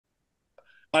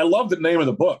I love the name of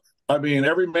the book. I mean,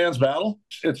 Every Man's Battle,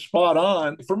 it's spot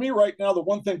on. For me right now, the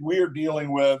one thing we're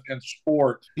dealing with in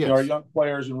sport, our Yes. young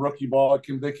players in rookie ball,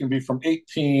 they can be from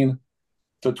 18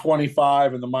 to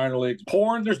 25 in the minor leagues.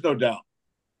 Porn, there's no doubt.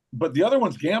 But the other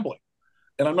one's gambling.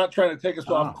 And I'm not trying to take us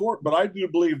off Ah, court, but I do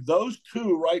believe those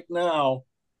two right now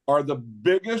are the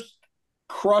biggest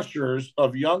crushers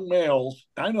of young males.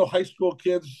 I know high school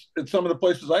kids at some of the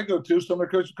places I go to, some of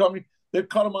the coaches call me, they've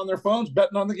caught them on their phones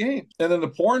betting on the game. And then the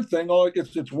porn thing,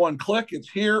 it's one click, it's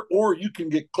here, or you can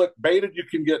get click baited, you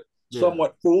can get yeah.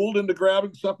 somewhat fooled into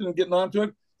grabbing something and getting onto it.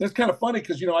 And it's kind of funny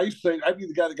because I used to say I'd be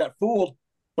the guy that got fooled,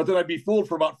 but then I'd be fooled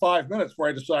for about 5 minutes before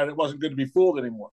I decided it wasn't good to be fooled anymore.